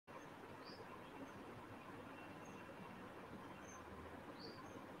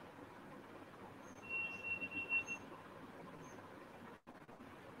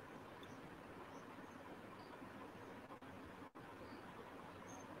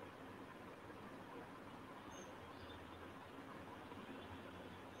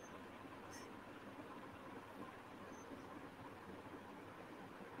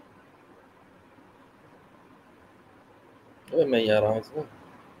अबे मैं ही आ रहा हूँ इसमें।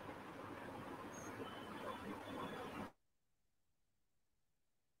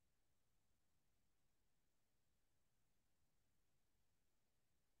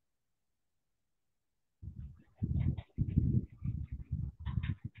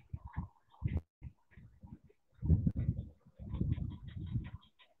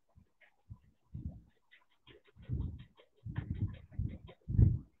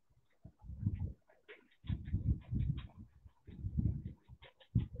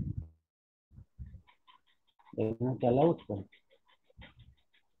 देखना चला उस पर।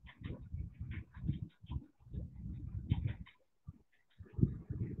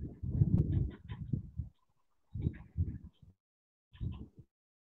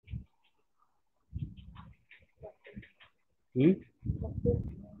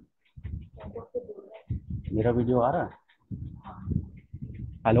 मेरा वीडियो आ रहा है?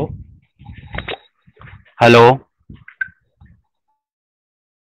 Hello hello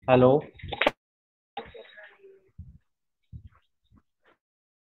hello.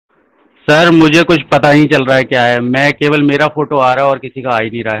 सर मुझे कुछ पता नहीं चल रहा है क्या है, मैं केवल मेरा फोटो आ रहा है और किसी का आ ही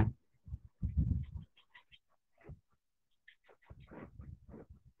नहीं रहा है।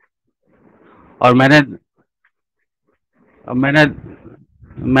 और मैंने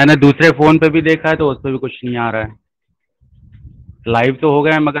मैंने दूसरे फोन पे भी देखा है तो उस पर भी कुछ नहीं आ रहा है। लाइव तो हो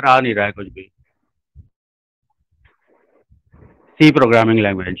गया है मगर आ नहीं रहा है कुछ भी। सी प्रोग्रामिंग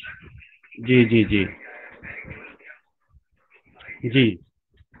लैंग्वेज। जी जी जी। जी।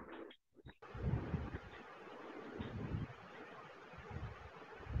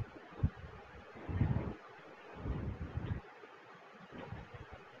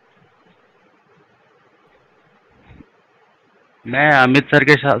 मैं अमित सर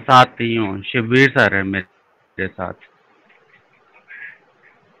के साथ ही हूँ, शिववीर सर है मेरे साथ।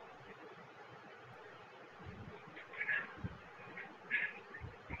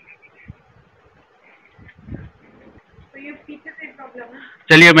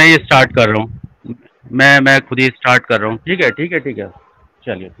 चलिए मैं ये स्टार्ट कर रहा हूँ। मैं खुद ही स्टार्ट कर रहा हूँ। ठीक है ठीक है ठीक है।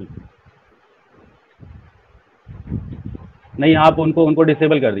 चलिए ठीक है। नहीं, आप उनको उनको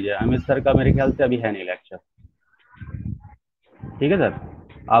डिसेबल कर दीजिए। अमित सर का मेरे ख्याल से अभी है नहीं लेक्चर। ठीक है सर,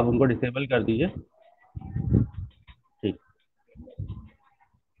 आप उनको डिसेबल कर दीजिए। ठीक।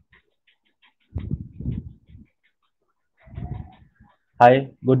 Hi,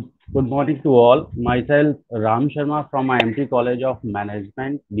 good morning to all. Myself Ram Sharma from IIMT College of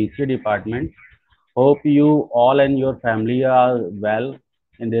Management, BC department. Hope you all and your family are well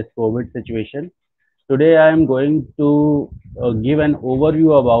in this COVID situation. Today I am going to give an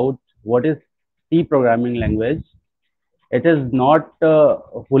overview about what is C programming language. It is not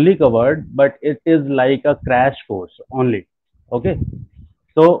fully covered, but it is like a crash course only. Okay.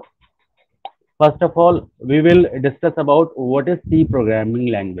 So first of all, we will discuss about what is C programming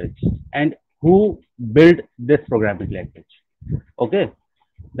language and who built this programming language. Okay.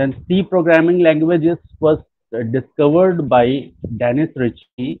 Then C programming language was discovered by Dennis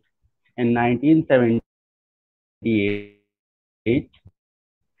Ritchie in 1978,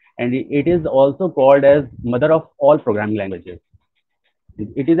 and it is also called as mother of all programming languages.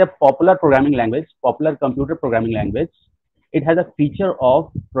 It is a popular programming language, popular computer programming language. It has a feature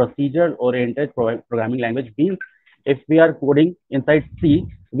of procedure-oriented programming language. Means if we are coding inside C,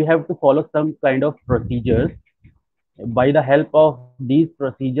 we have to follow some kind of procedures. By the help of these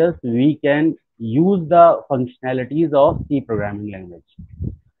procedures, we can use the functionalities of C programming language.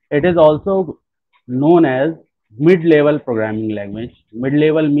 It is also known as mid-level programming language.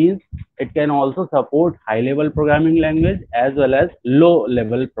 Mid-level means it can also support high-level programming language as well as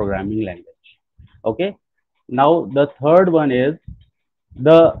low-level programming language. Okay. Now the third one is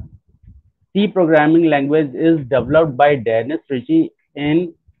the C programming language is developed by Dennis Ritchie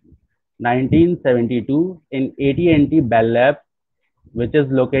in 1972 in AT&T Bell Lab, which is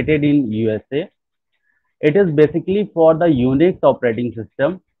located in USA. It is basically for the Unix operating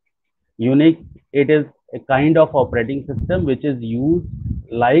system. Unix, it is a kind of operating system which is used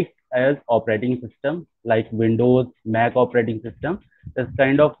like as operating system like Windows, Mac operating system, this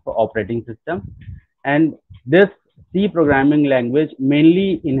kind of operating system. And this C programming language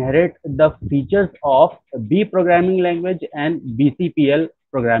mainly inherit the features of B programming language and BCPL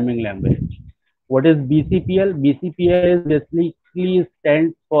programming language. What is BCPL? BCPL is basically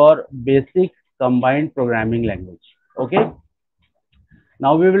stands for Basic Combined Programming Language. Okay.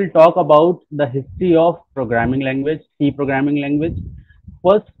 Now we will talk about the history of programming language, C programming language.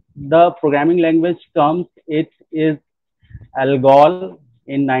 First, the programming language comes, it is Algol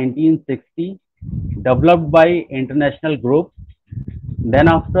in 1960, developed by international group. Then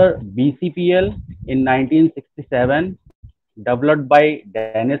after BCPL in 1967, developed by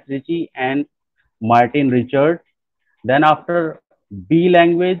Dennis Ritchie and Martin Richards. Then after B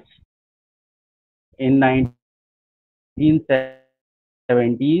language in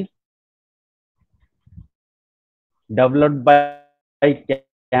 1970s, developed by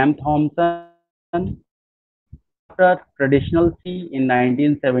Cam Thompson. Then after traditional C in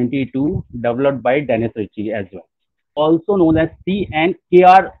 1972, developed by Dennis Ritchie as well. Also known as C and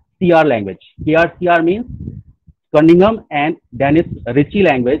KRCR language. KRCR means Cunningham and Dennis Ritchie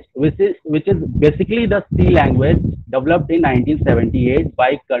language, which is basically the C language developed in 1978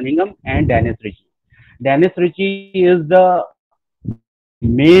 by Cunningham and Dennis Ritchie. Dennis Ritchie is the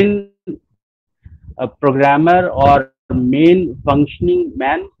main programmer or main functioning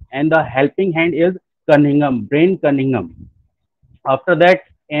man, and the helping hand is Cunningham, Brain Cunningham. After that,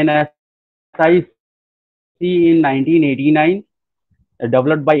 NSIC in 1989,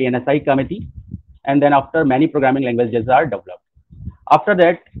 developed by NSI committee, and then after many programming languages are developed. After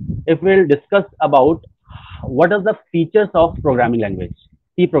that, if we'll discuss about what are the features of programming language,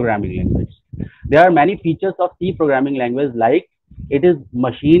 C programming language. There are many features of C programming language, like it is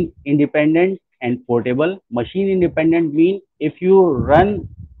machine independent and portable. Machine independent means if you run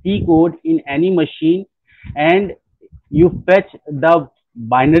C code in any machine and you fetch the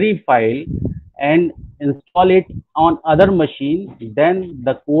binary file and install it on other machine, then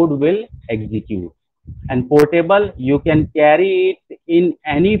the code will execute. And portable, you can carry it in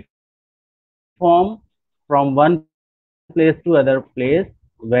any form from one place to other place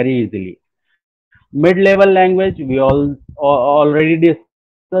very easily. Mid-level language, we already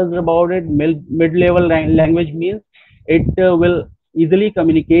discussed about it. Mid-level language means it will easily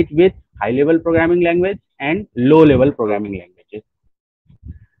communicate with high-level programming language and low-level programming languages.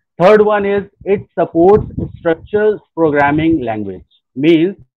 Third one is it supports structured programming language.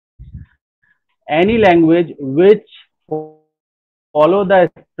 Means any language which follow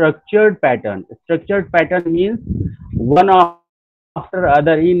the structured pattern. Structured pattern means one after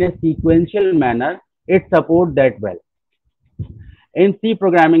other in a sequential manner. It supports that well. In C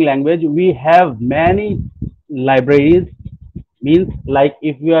programming language, we have many libraries. Means like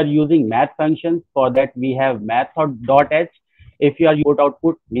if we are using math functions, for that we have math.h. If you are using input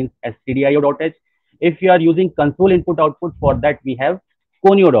output means stdio.h. If you are using console input output, for that we have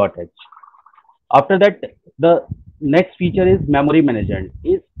conio.h. After that, the next feature is memory management.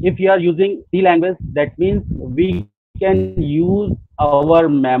 If you are using C language, that means we can use our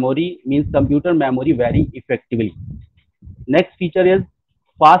memory, means computer memory, very effectively. Next feature is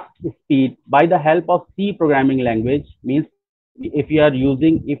fast speed. By the help of C programming language, means if you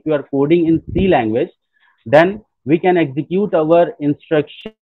are coding in C language, then we can execute our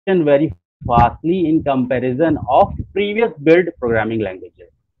instruction very fastly in comparison of previous build programming languages.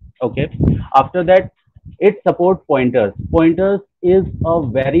 Okay. After that, it support pointers. Pointers is a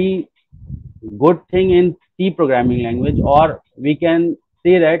very good thing in C programming language, or we can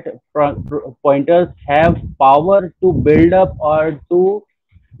say that pointers have power to build up or to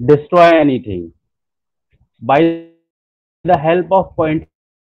destroy anything. By the help of pointer,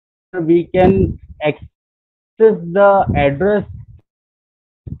 we can access the address,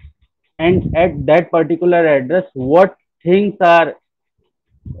 and at that particular address what things are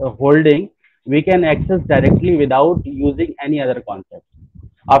holding, we can access directly without using any other concept.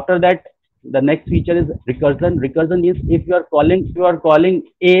 After that, the next feature is recursion. Recursion means if you are calling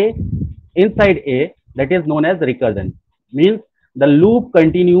a inside a, that is known as recursion. Means the loop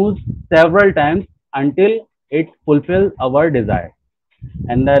continues several times until it fulfills our desire.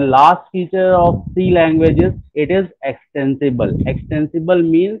 And the last feature of C language is it is extensible. Extensible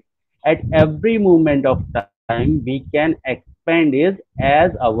means at every moment of time we can expand it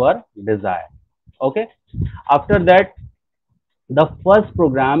as our desire. Okay. After that, the first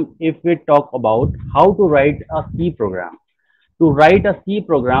program, if we talk about how to write a C program. To write a C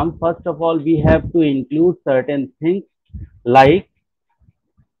program, first of all, we have to include certain things, like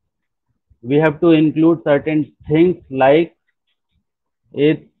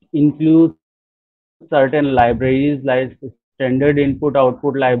it includes certain libraries like standard input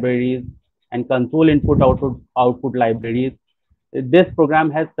output libraries and console input output libraries. This program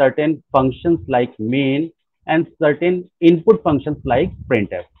has certain functions like main and certain input functions like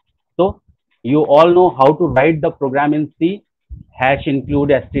printf. So you all know how to write the program in C. Hash include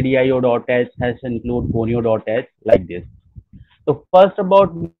stdio.h, hash include conio.h, like this. So first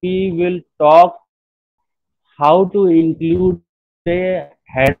about we will talk how to include a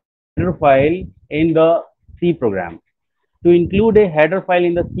header file in the C program. To include a header file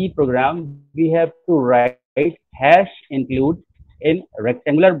in the C program, we have to write hash include in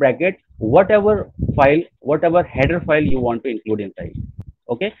rectangular bracket conio.h. whatever file, whatever header file you want to include inside.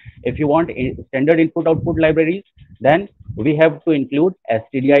 Okay, if you want standard input output libraries, then we have to include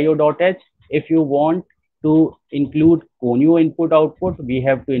stdio.h. If you want to include conio input output, we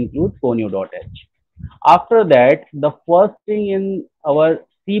have to include conio.h. After that, the first thing in our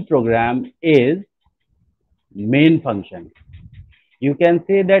C program is main function. You can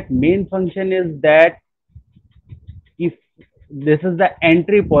say that main function is that if this is the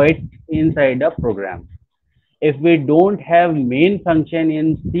entry point inside the program. If we don't have main function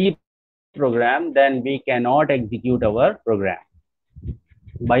in C program, then we cannot execute our program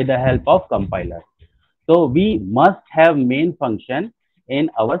by the help of compiler. So we must have main function in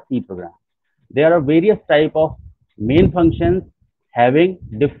our C program. There are various type of main functions having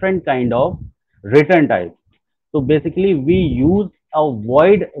different kind of return types. So basically we use a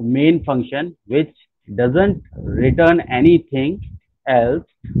void main function which doesn't return anything else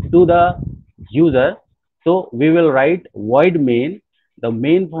to the user. So we will write void main. The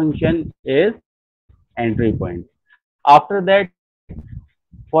main function is entry point. After that,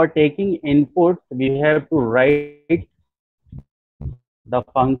 for taking inputs, we have to write the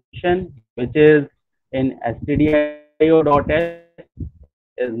function which is in stdio.h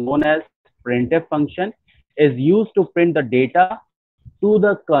is known as printf function, is used to print the data to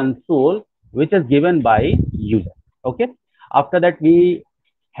the console which is given by user. Okay. After that, we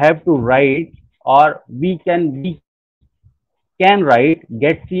have to write, or we can write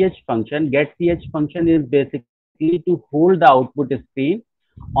getch function. Getch function is basically to hold the output stream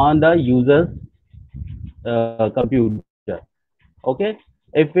on the user's computer. Okay,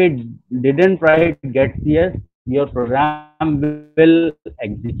 if we didn't write getch, your program will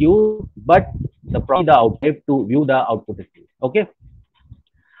execute, but the problem is the output to view the output stream. Okay.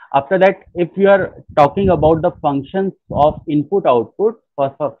 After that, if we are talking about the functions of input output,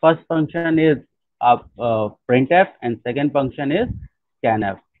 first function is printf and second function is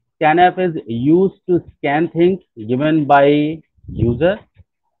scanf. Scanf is used to scan things given by user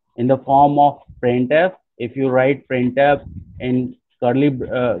in the form of printf. If you write printf in curly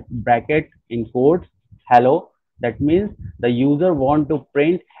bracket in quotes, hello, that means the user want to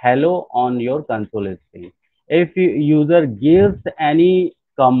print hello on your console screen. If user gives any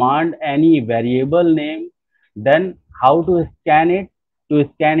command, any variable name, then how to scan it? To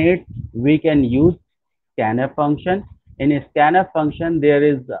scan it, we can use scanf function. In a scanf function, there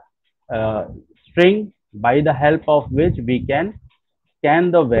is a string by the help of which we can scan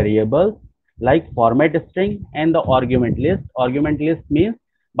the variables like format string and the argument list. Argument list means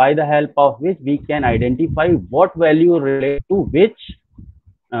by the help of which we can identify what value relate to which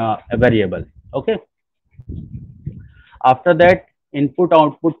variable. Okay. After that, input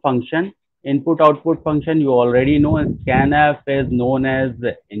output function. Input output function you already know, scanf is known as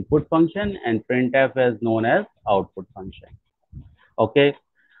input function and printf is known as output function. Okay.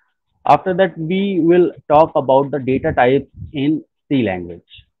 After that, we will talk about the data types in C language.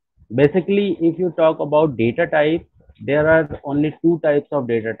 Basically, if you talk about data type, there are only two types of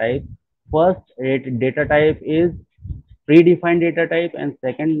data type. First data type is predefined data type and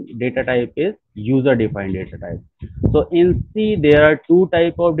second data type is user defined data type. So in C, there are two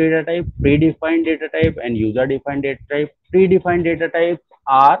type of data type, predefined data type and user defined data type. Predefined data types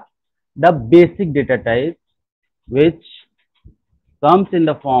are the basic data types which comes in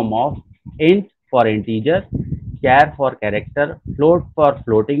the form of int for integer, char for character, float for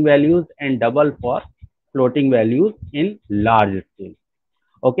floating values, and double for floating values in large scale.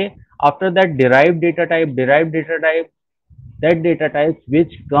 Okay. After that, derived data type, that data types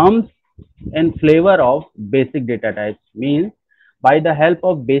which comes in flavor of basic data types, means by the help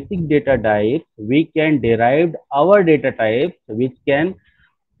of basic data types, we can derive our data types which can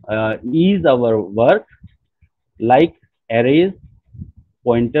ease our work like arrays,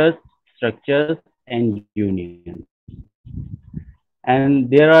 pointers, structures, and unions. And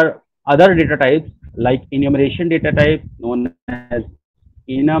there are other data types like enumeration data type known as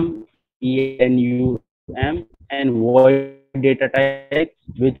enum, enum, and void data type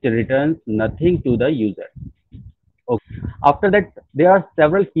which returns nothing to the user. Okay. After that, there are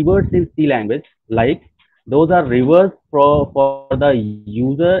several keywords in C language, like those are reversed for the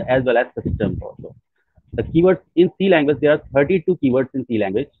user as well as systems also. The keywords in C language, there are 32 keywords in C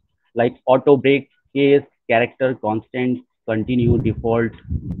language, like auto break, case, character, constant, continue, default,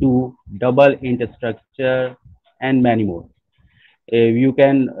 to, double int structure, and many more. You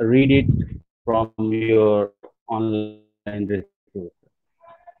can read it from your online resources.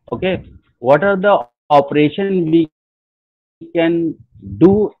 Okay, what are the operation we can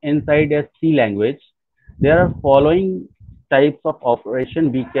do inside a C language? There are following things types of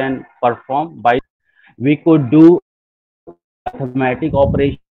operation we can perform by. We could do arithmetic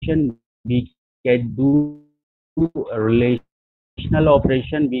operation, we can do relational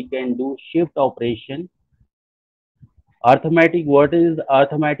operation, we can do shift operation. Arithmetic, what is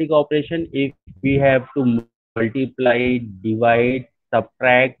arithmetic operation? If we have to multiply, divide,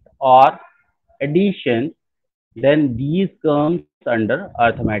 subtract, or addition, then these comes under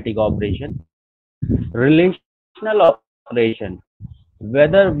arithmetic operation. Relational operation,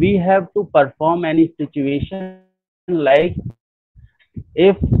 whether we have to perform any situation like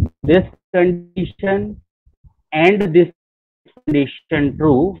if this condition and this condition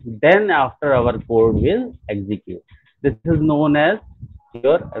true, then after our code will execute. This is known as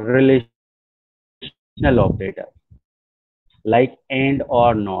your relational operator, like and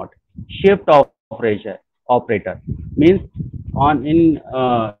or not. Shift operator means on in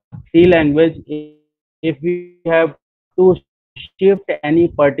C language, if we have to shift any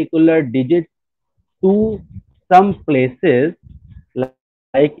particular digit to some places,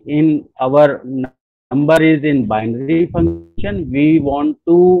 like in our number is in binary function, we want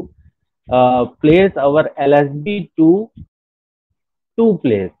to place our LSB to two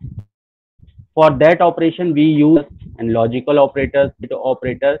place. For that operation we use multiple operators and logical operators, bit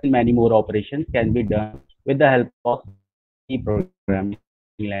operators, and many more operations can be done with the help of C programming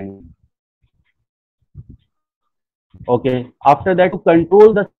language. Okay, after that, to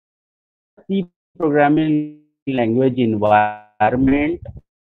control the C programming language environment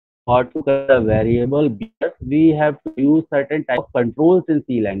or to control the variable behaviors, we have to use certain type of controls in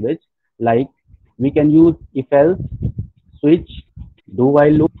C language. Like we can use if else, switch, do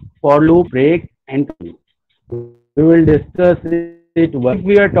while loop, for loop, break, and continue. We will discuss it one by one. If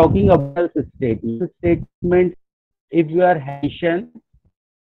we are talking about statement, if you are having condition,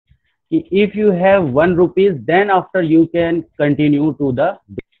 if you have 1 rupees, then after you can continue to the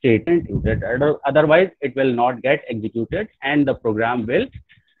statement. Otherwise, it will not get executed and the program will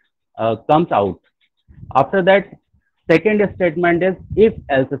comes out. After that, second statement is if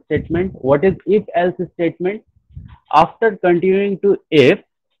else statement. What is if else statement? After continuing to if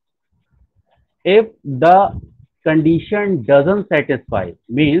the condition doesn't satisfy,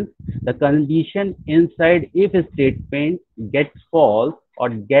 means the condition inside if statement gets false or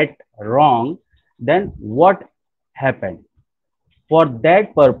get wrong, then what happened? For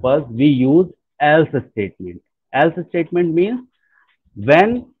that purpose we use else statement. Else statement means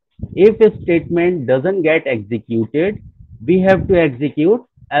when if a statement doesn't get executed, we have to execute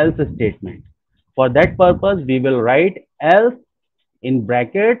else statement. For that purpose we will write else in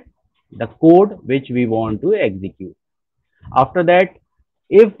bracket the code which we want to execute. After that,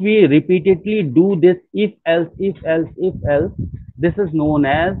 if we repeatedly do this if else, if else, if else, this is known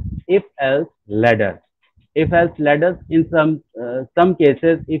as if else ladder. If else ladders, in some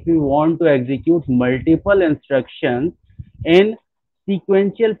cases, if we want to execute multiple instructions in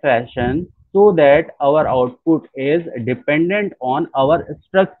sequential fashion, so that our output is dependent on our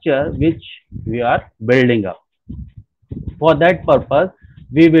structure which we are building up. For that purpose,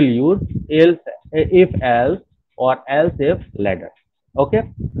 we will use else, if else, or else if ladder. Okay.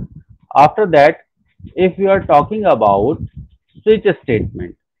 After that, if we are talking about switch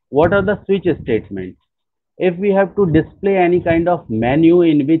statement, what are the switch statements? If we have to display any kind of menu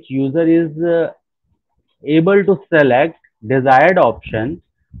in which user is able to select desired option,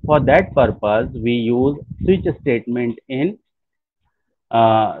 for that purpose we use switch statement in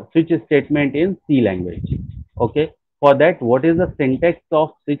C language. Okay. For that, what is the syntax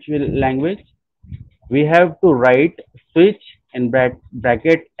of switch language? We have to write switch in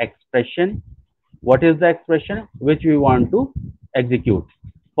bracket expression. What is the expression which we want to execute?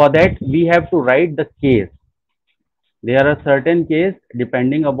 For that, we have to write the case. There are certain case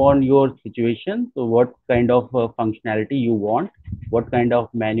depending upon your situation. So what kind of functionality you want, what kind of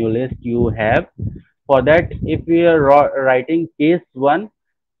menu list you have. For that, if we are writing case 1,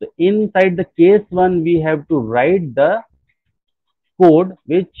 so inside the case 1 we have to write the code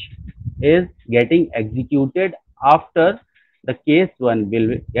which is getting executed after the case 1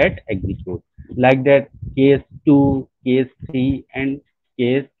 will get executed. Like that, case 2, case 3, and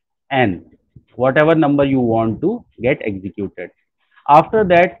case n, whatever number you want to get executed. After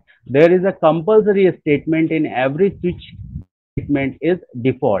that, there is a compulsory statement in every switch statement is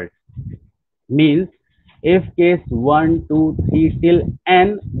default. Means if case 1, 2, 3 till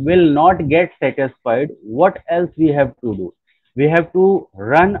n will not get satisfied, what else we have to do? We have to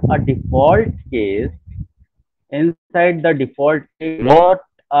run a default case. Inside the default case, what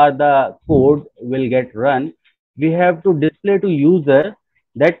are the code will get run? We have to display to user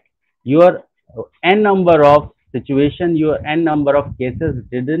that your n number of situation, your n number of cases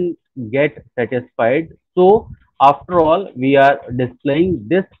didn't get satisfied. So after all, we are displaying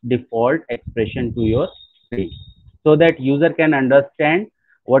this default expression to your screen so that user can understand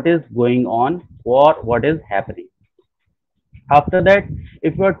what is going on or what is happening. After that,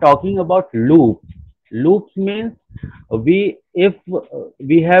 if we are talking about loops means we if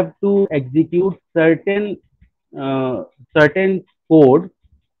we have to execute uh, certain code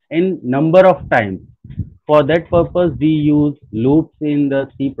in number of times. For that purpose, we use loops in the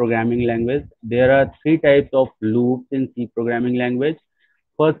C programming language. There are three types of loops in C programming language.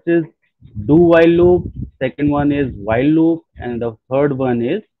 First is do while loop, second one is while loop, and the third one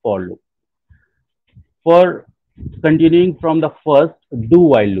is for loop. For continuing from the first, do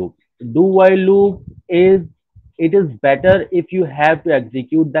while loop. Do while loop is it is better if you have to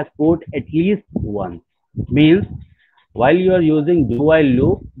execute the code at least once. Means while you are using do while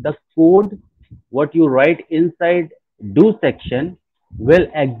loop, the code what you write inside do section will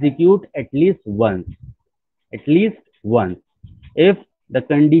execute at least once. At least once. If the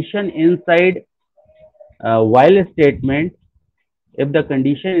condition inside while statement, if the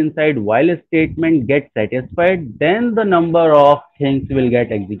condition inside while statement gets satisfied, then the number of things will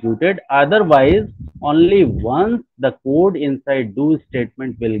get executed. Otherwise, only once the code inside do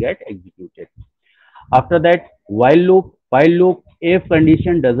statement will get executed. After that, while loop, if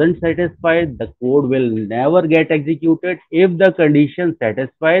condition doesn't satisfy, the code will never get executed. If the condition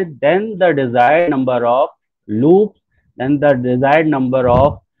satisfied, then the desired number of loops, then the desired number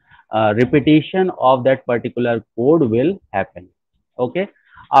of repetition of that particular code will happen. Okay.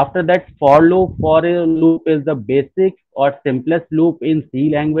 After that, for a loop is the basic or simplest loop in C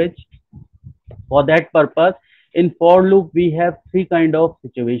language. For that purpose, in for loop, we have three kind of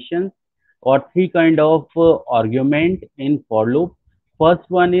situations or three kind of argument in for loop. First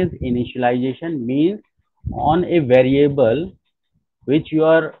one is initialization, means on a variable which you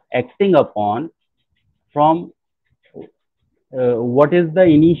are acting upon from what is the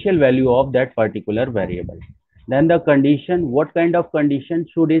initial value of that particular variable. Then the condition, what kind of condition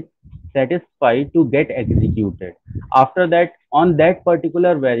should it satisfy to get executed. After that, on that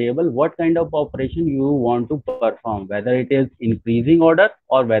particular variable, what kind of operation you want to perform, whether it is increasing order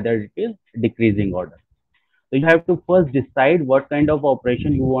or whether it is decreasing order. So you have to first decide what kind of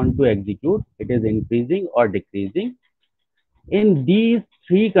operation you want to execute. It is increasing or decreasing. In these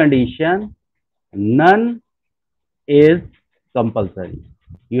three conditions, none is compulsory.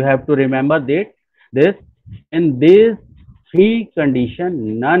 You have to remember that this in these three conditions,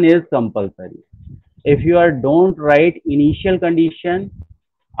 none is compulsory. If you are don't write initial condition,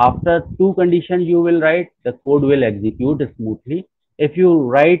 after two conditions you will write, the code will execute smoothly. If you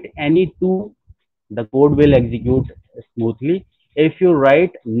write any two, the code will execute smoothly. If you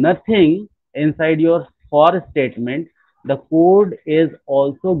write nothing inside your for statement, the code is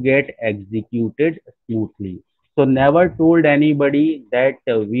also get executed smoothly. So never told anybody that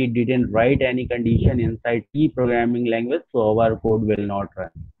we didn't write any condition inside C programming language, so our code will not run.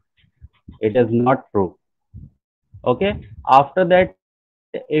 It is not true. Okay. After that,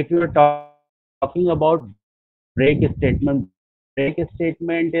 if you are talking about break statement, break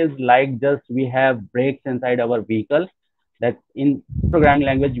statement is like just we have brakes inside our vehicle. That in programming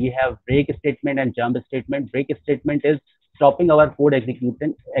language we have break statement and jump statement. Break statement is stopping our code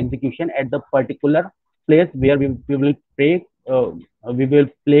execution at the particular place where we will break we will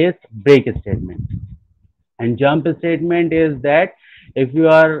place break statement. And jump statement is that if you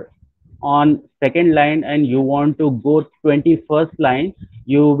are on second line and you want to go 21st line,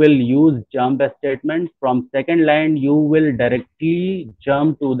 you will use jump statement. From second line, you will directly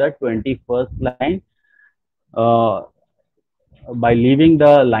jump to the 21st line uh, by leaving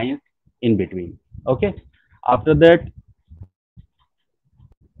the lines in between. Okay. After that,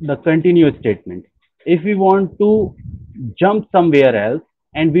 the continuous statement. If we want to jump somewhere else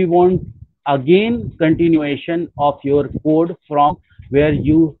and we want again continuation of your code from where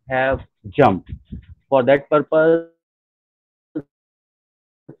you have jumped, for that purpose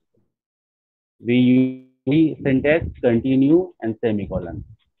we use syntax continue and semicolon.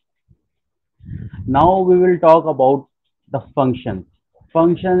 Now we will talk about the functions.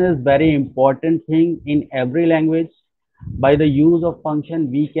 Function is very important thing in every language. By the use of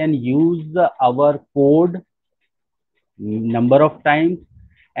function, we can use our code number of times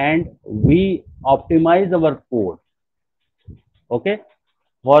and we optimize our code. Okay.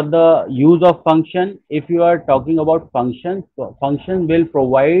 For the use of function, if you are talking about functions, so function will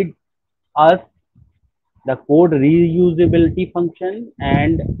provide us the code reusability function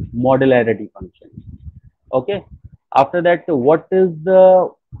and modularity function. Okay. After that, what is the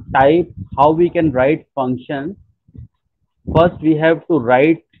type, how we can write functions, first we have to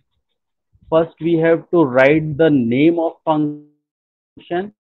write the name of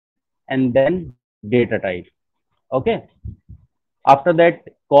function and then data type. Okay. After that,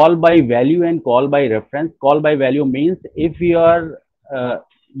 call by value and call by reference. Call by value means if you are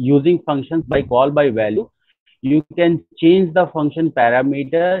using functions by call by value, you can change the function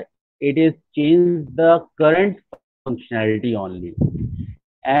parameter. It is change the current functionality only.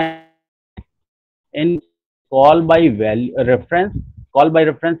 And in call by value reference, call by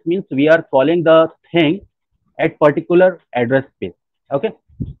reference means we are calling the thing at particular address space. Okay.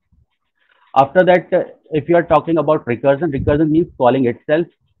 After that, if you are talking about recursion means calling itself,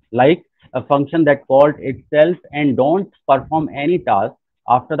 like a function that called itself and don't perform any task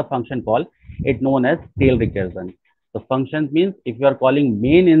after the function call. It known as tail recursion. The function means if you are calling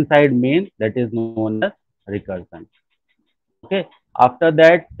main inside main, that is known as recursion. Okay. After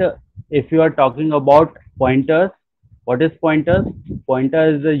that, if you are talking about pointers, what is pointers?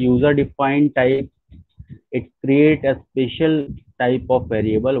 Pointer is a user defined type. It create a special type of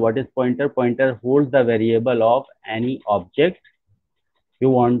variable. What is pointer? Pointer holds the variable of any object you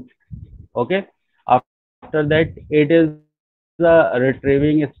want. Okay. After that, it is a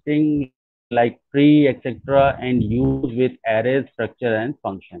retrieving string like tree, etc., and used with arrays, structure, and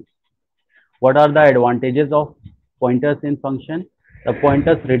functions. What are the advantages of pointers in function? The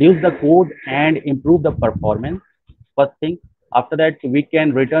pointers reduce the code and improve the performance. First thing. After that, we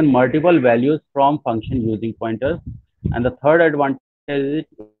can return multiple values from function using pointers. And the third advantage is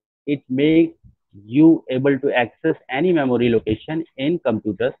it makes you able to access any memory location in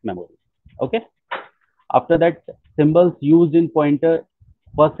computer's memory. Okay. After that, symbols used in pointer.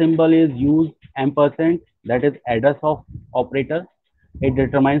 First symbol is used ampersand, that is address of operator. It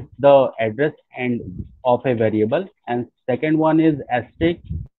determines the address and of a variable. And second one is asterisk,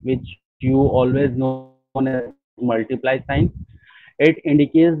 which you always known as multiply sign. It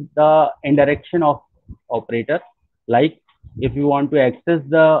indicates the indirection of operator. Like if you want to access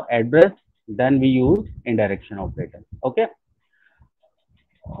the address, then we use indirection operator. Okay.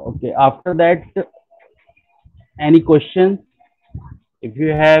 Okay. After that, any questions? If you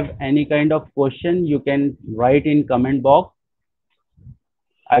have any kind of question, you can write in comment box.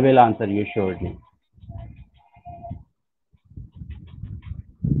 I will answer you shortly.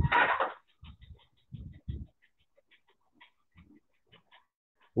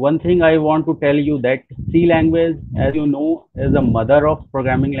 One thing I want to tell you that C language, as you know, is the mother of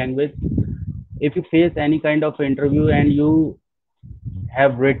programming language. If you face any kind of interview and you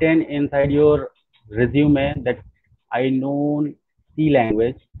have written inside your resume that I know C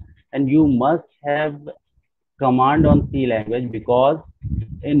language, and you must have command on C language, because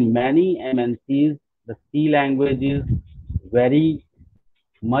in many MNCs the C language is very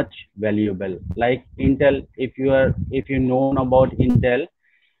much valuable. Like Intel, if you known about Intel,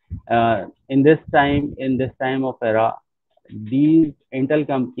 in this time of era, these Intel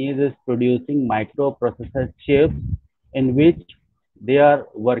companies is producing microprocessor chips in which they are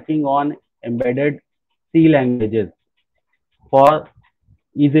working on embedded C languages for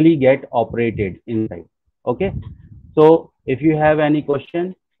easily get operated inside. Okay. So if you have any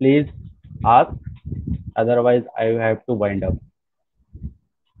question, please ask. Otherwise, I have to wind up.